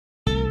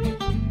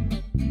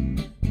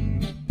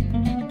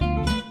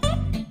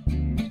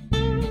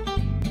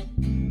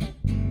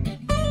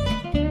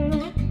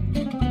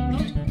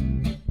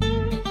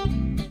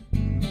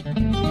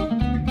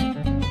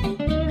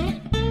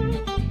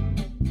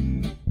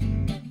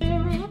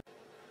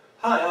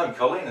Hi, I'm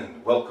Colin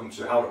and welcome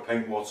to How to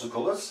Paint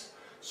Watercolours.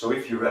 So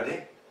if you're ready,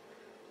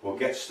 we'll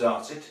get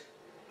started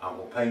and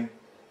we'll paint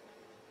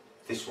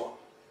this one.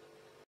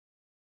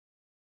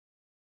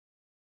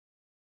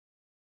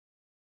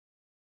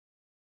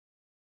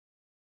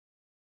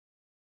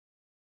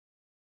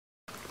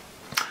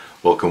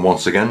 Welcome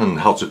once again on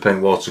How to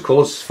Paint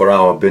Watercolours for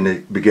our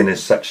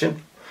beginners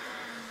section.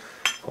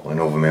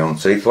 Pulling over my own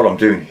teeth. What I'm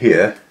doing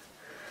here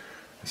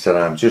is that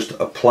I'm just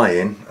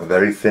applying a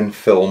very thin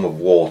film of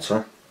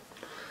water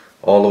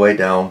all the way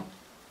down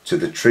to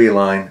the tree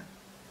line.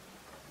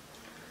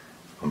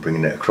 I'm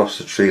bringing it across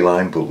the tree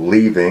line, but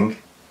leaving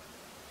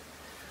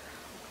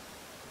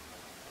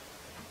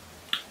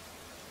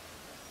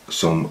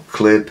some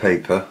clear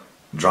paper,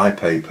 dry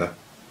paper,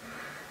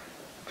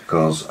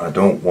 because I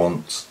don't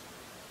want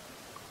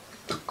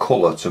the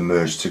colour to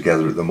merge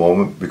together at the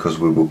moment, because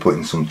we were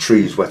putting some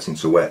trees wet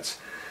into wet,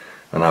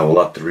 and I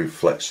will add the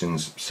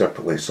reflections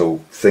separately so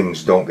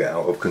things don't get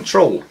out of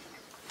control.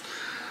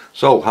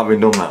 So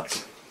having done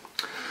that,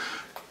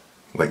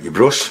 wet your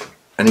brush,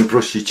 any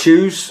brush you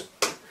choose.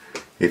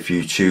 If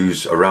you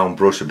choose a round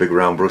brush, a big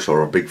round brush,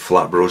 or a big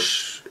flat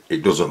brush,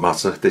 it doesn't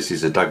matter. This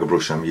is a dagger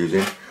brush I'm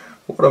using.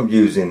 What I'm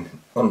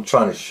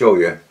trying to show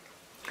you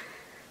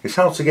is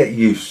how to get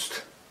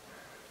used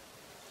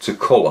to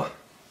colour.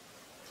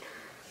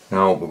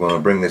 Now we're going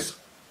to bring this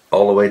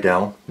all the way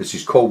down. This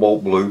is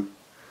cobalt blue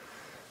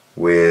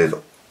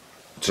with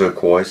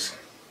turquoise.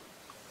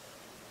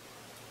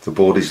 The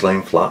board is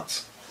laying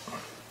flat.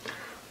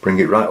 Bring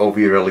it right over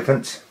your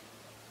elephant,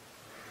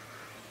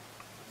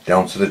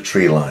 down to the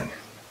tree line.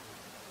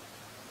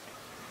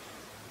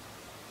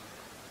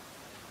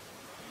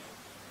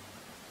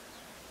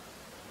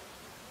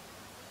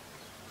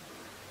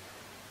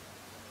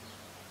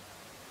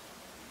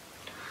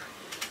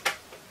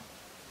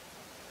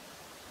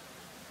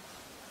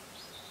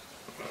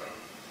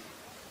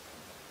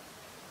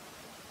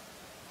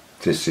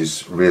 This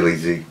is really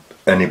easy.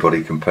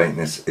 Anybody can paint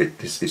this.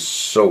 This is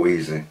so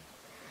easy.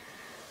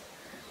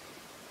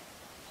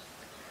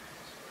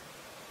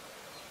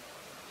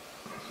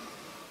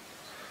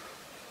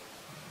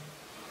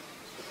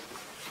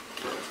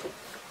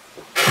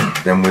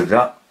 Then with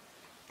that,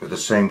 with the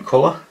same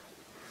colour,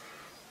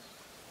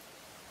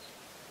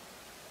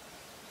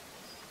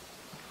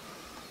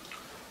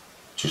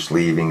 just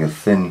leaving a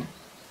thin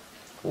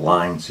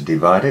line to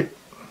divide it,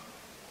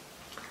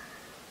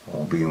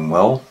 all being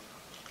well.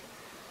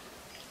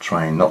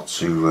 Trying not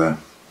to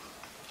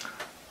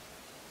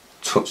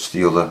touch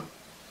the other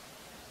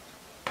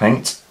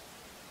paint.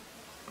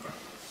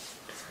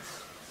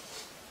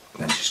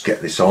 Let's just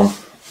get this on.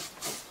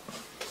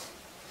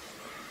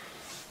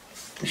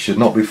 You should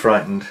not be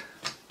frightened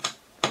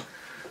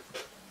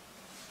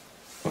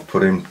of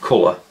putting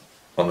colour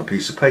on a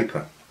piece of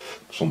paper.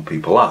 Some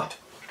people are.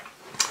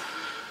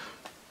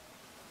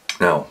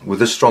 Now,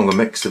 with a stronger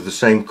mix of the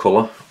same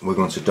colour, we're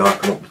going to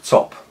darken up the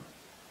top.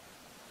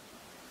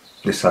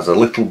 This has a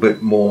little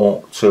bit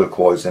more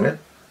turquoise in it.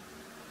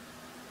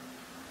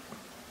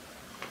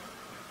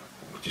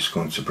 We're just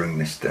going to bring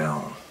this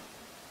down.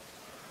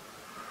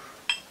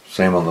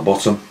 Same on the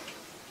bottom.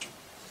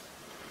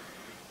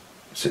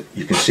 So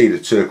you can see the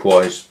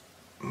turquoise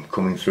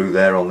coming through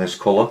there on this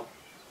colour.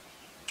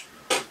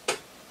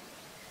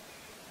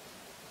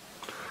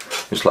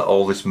 Just let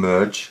all this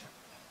merge.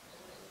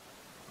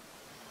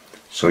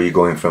 So you're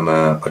going from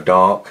a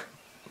dark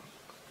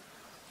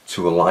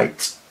to a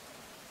light.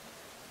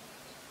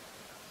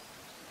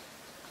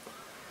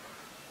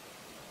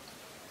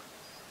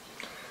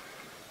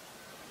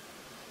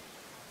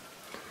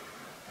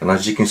 And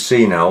as you can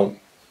see now,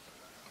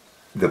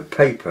 the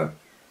paper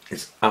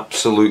is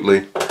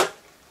absolutely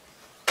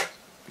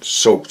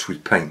soaked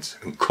with paint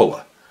and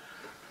colour.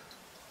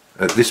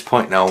 At this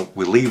point now,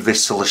 we leave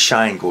this till the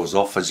shine goes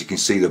off. As you can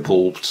see, the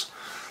bulbs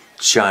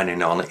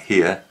shining on it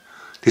here.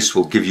 This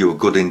will give you a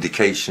good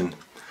indication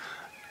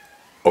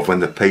of when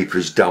the paper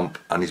is damp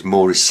and is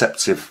more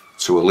receptive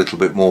to a little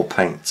bit more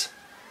paint.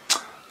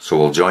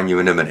 So I'll join you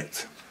in a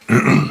minute.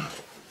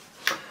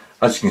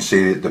 As you can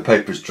see, the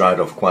paper has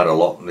dried off quite a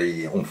lot.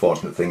 The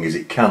unfortunate thing is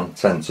it can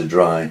tend to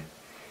dry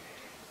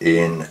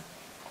in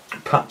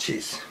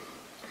patches.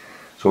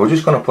 So we're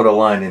just going to put a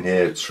line in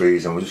here of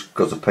trees, and just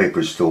because the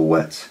paper is still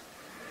wet,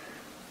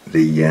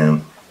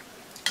 it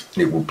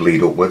will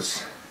bleed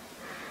upwards.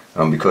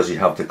 And because you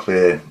have the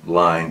clear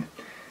line,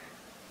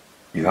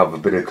 you have a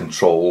bit of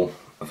control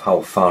of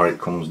how far it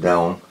comes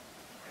down,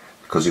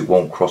 because it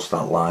won't cross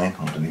that line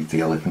underneath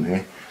the elephant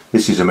here.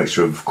 This is a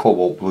mixture of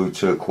cobalt blue,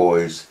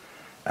 turquoise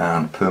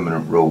and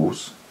permanent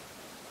rose.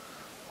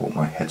 Hope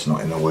my head's not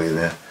in the way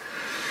there.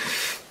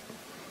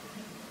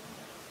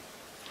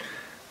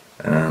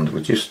 And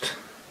we're just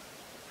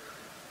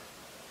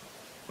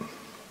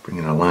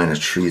bringing a line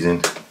of trees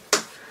in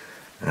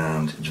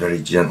and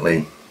very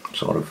gently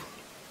sort of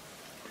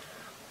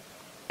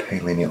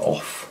peeling it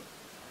off,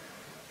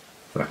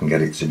 if I can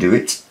get it to do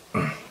it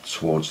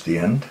towards the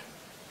end.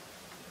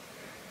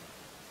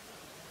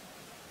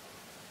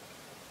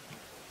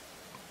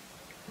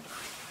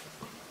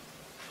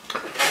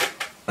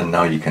 And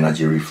now you can add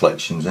your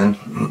reflections in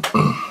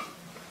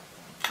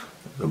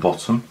at the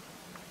bottom.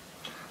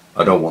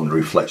 I don't want the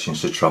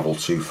reflections to travel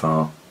too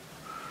far.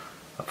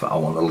 I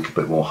want a little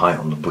bit more height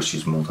on the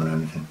bushes more than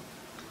anything.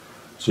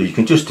 So you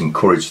can just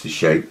encourage the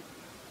shape,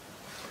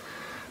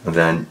 and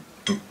then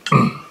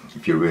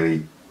if you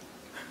really,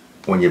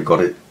 when you've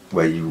got it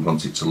where you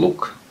want it to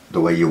look,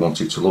 the way you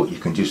want it to look, you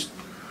can just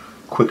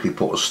quickly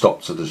put a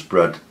stop to the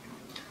spread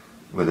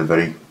with a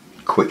very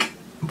quick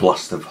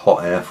blast of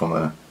hot air from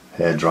a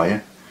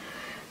hairdryer,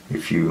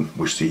 if you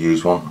wish to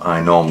use one.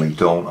 I normally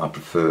don't. I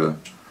prefer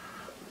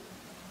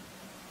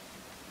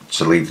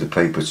to leave the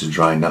paper to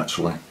dry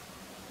naturally.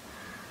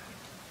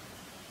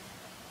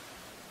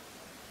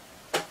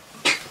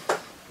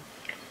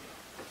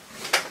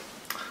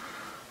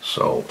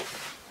 So,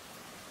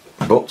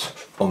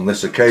 but on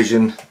this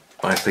occasion,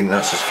 I think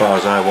that's as far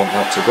as I want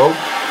that to go.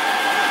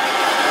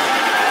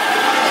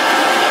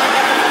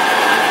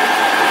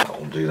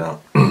 I'll do that.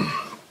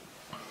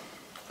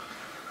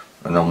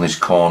 And on this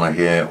corner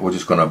here, we're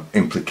just going to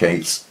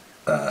implicate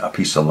a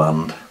piece of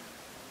land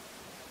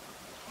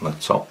on the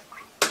top.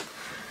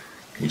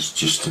 It's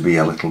just to be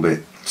a little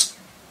bit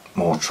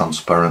more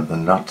transparent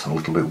than that, a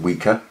little bit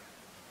weaker.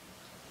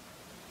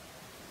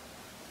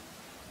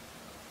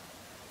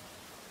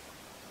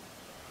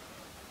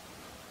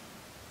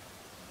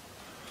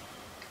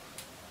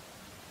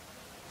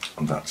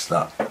 And that's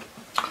that.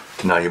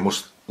 Now you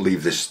must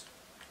leave this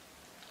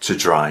to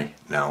dry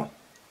now.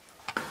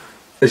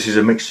 This is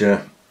a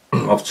mixture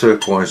of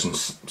turquoise and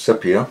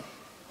sepia.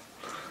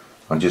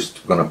 I'm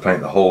just going to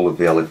paint the whole of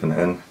the elephant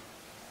in,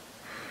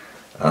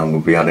 and we'll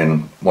be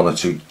adding one or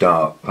two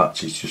dark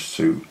patches just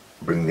to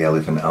bring the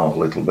elephant out a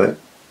little bit.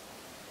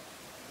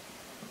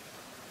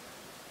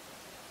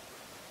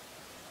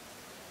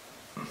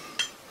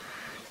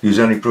 Use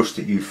any brush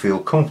that you feel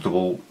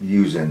comfortable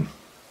using.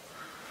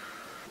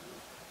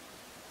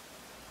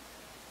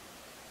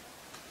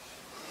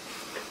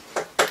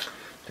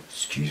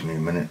 Excuse me a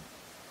minute.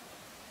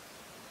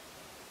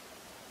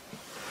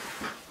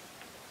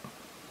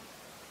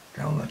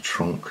 Down the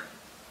trunk,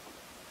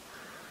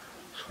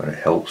 so it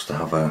helps to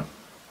have a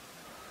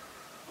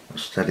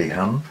steady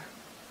hand.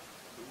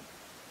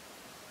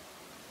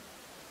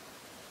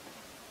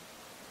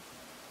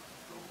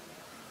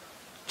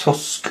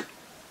 Tusk.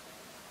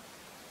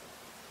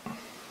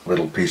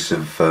 Little piece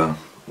of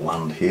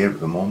land here at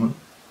the moment.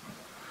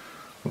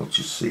 We'll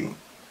just see.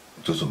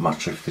 It doesn't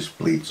matter if this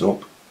bleeds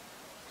up.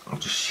 I'll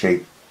just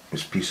shape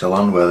this piece of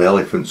land where the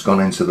elephant's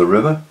gone into the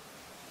river.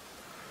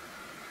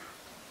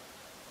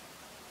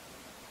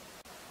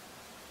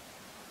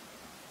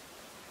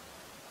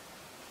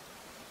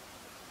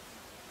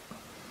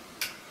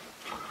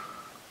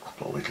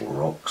 Couple of little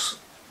rocks.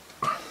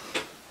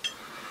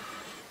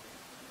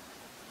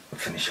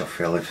 Finish off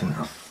the elephant.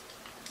 I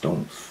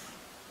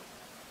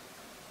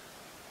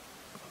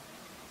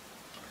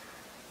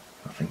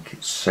think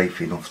it's safe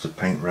enough to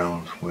paint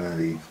round where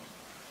the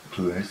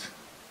blue is.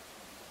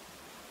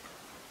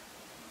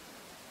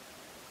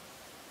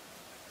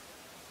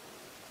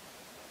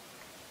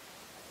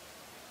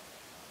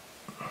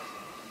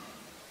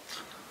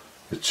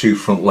 The two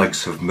front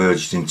legs have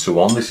merged into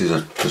one. This is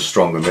the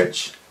stronger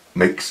mix,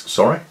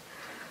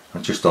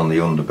 and just on the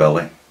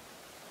underbelly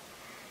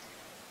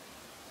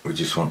we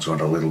just want to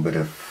add a little bit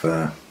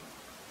of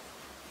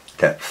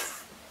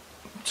depth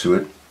to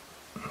it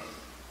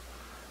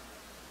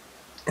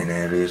in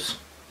areas,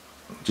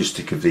 just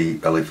to give the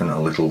elephant a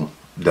little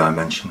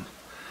dimension,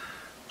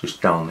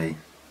 just down the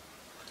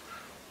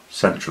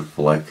centre of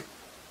the leg.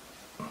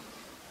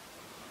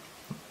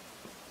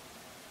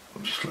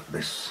 Just let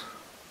this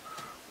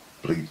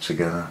bleed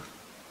together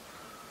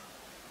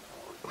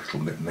a little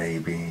bit,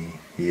 maybe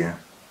here,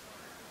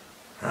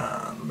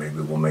 and maybe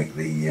we'll make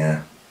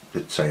the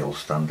tail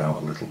stand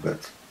out a little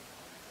bit.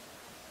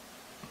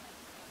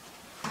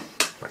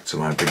 Back to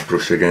my big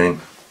brush again.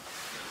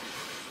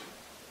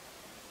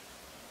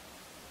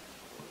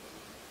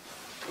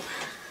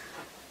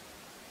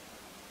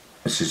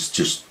 This is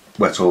just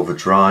wet over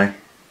dry,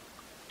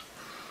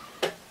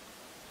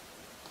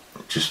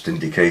 just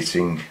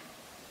indicating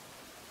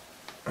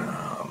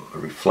a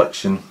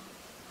reflection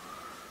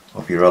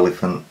of your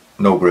elephant.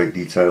 No great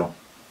detail.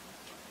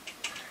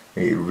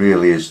 It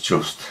really is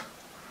just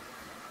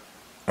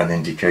an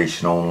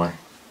indication only.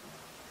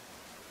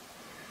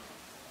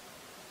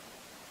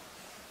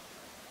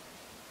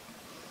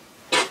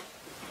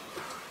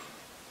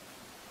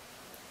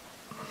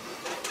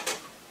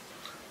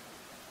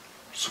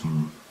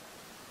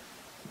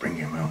 Bring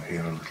him out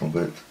here a little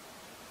bit.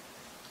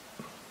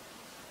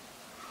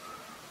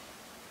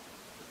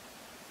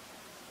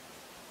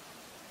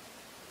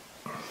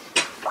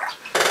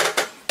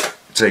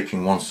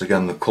 Taking once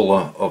again the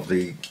colour of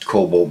the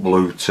cobalt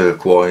blue,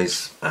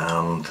 turquoise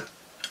and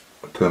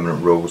a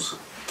permanent rose.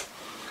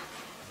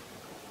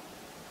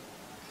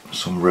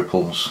 Some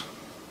ripples.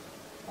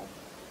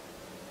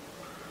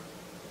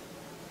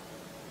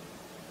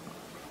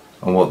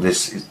 And what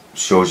this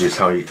shows you is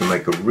how you can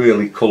make a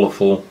really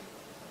colourful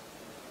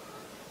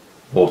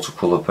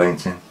watercolour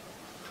painting.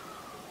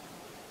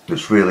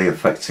 that's really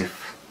effective.